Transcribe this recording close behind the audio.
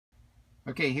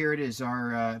Okay, here it is,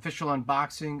 our official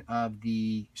unboxing of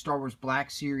the Star Wars Black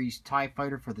Series TIE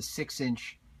Fighter for the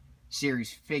 6-inch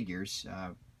series figures.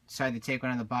 Decided to take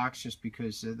one out of the box just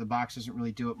because the box doesn't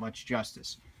really do it much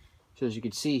justice. So as you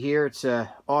can see here, it's an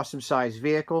awesome size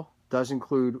vehicle. Does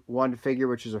include one figure,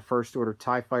 which is a first order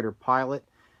TIE Fighter pilot.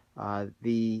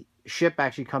 The ship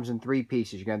actually comes in 3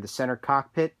 pieces. You got the center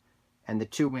cockpit and the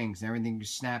 2 wings, and everything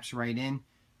just snaps right in.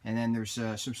 And then there's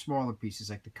some smaller pieces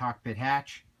like the cockpit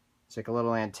hatch. It's like a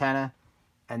little antenna,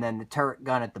 and then the turret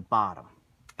gun at the bottom.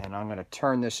 And I'm going to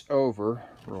turn this over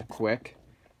real quick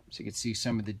so you can see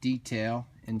some of the detail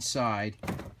inside.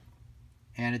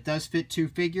 And it does fit 2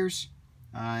 figures,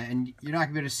 and you're not going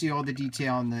to be able to see all the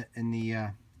detail in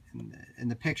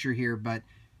the picture here, but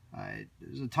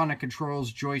there's a ton of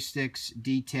controls, joysticks,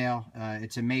 detail.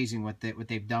 It's amazing what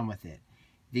they've done with it.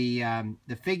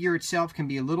 The figure itself can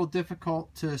be a little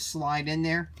difficult to slide in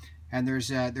there. And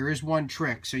there is one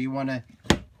trick. So you want to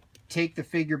take the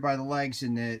figure by the legs,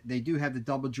 and they do have the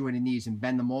double jointed knees, and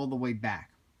bend them all the way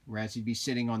back, whereas he'd be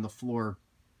sitting on the floor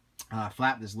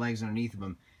flat with his legs underneath of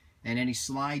him. And then he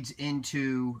slides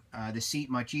into the seat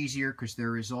much easier because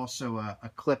there is also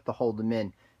a clip to hold him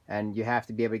in, and you have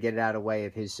to be able to get it out of the way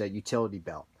of his utility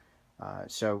belt.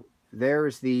 So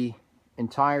there's the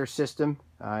entire system.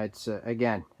 It's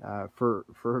again for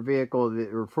a vehicle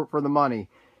or for the money,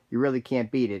 you really can't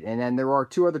beat it. And then there are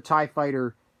 2 other TIE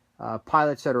Fighter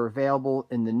pilots that are available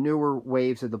in the newer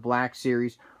waves of the Black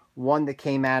Series. One that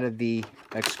came out of the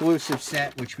exclusive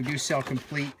set, which we do sell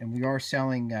complete, and we are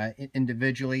selling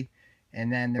individually.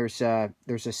 And then there's a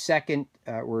second,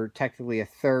 or technically a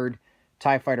third,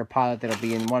 TIE Fighter pilot that'll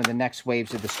be in one of the next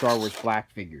waves of the Star Wars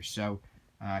Black figures. So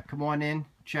come on in,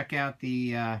 check out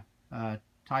the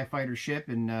TIE Fighter ship,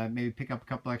 and maybe pick up a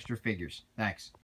couple extra figures. Thanks.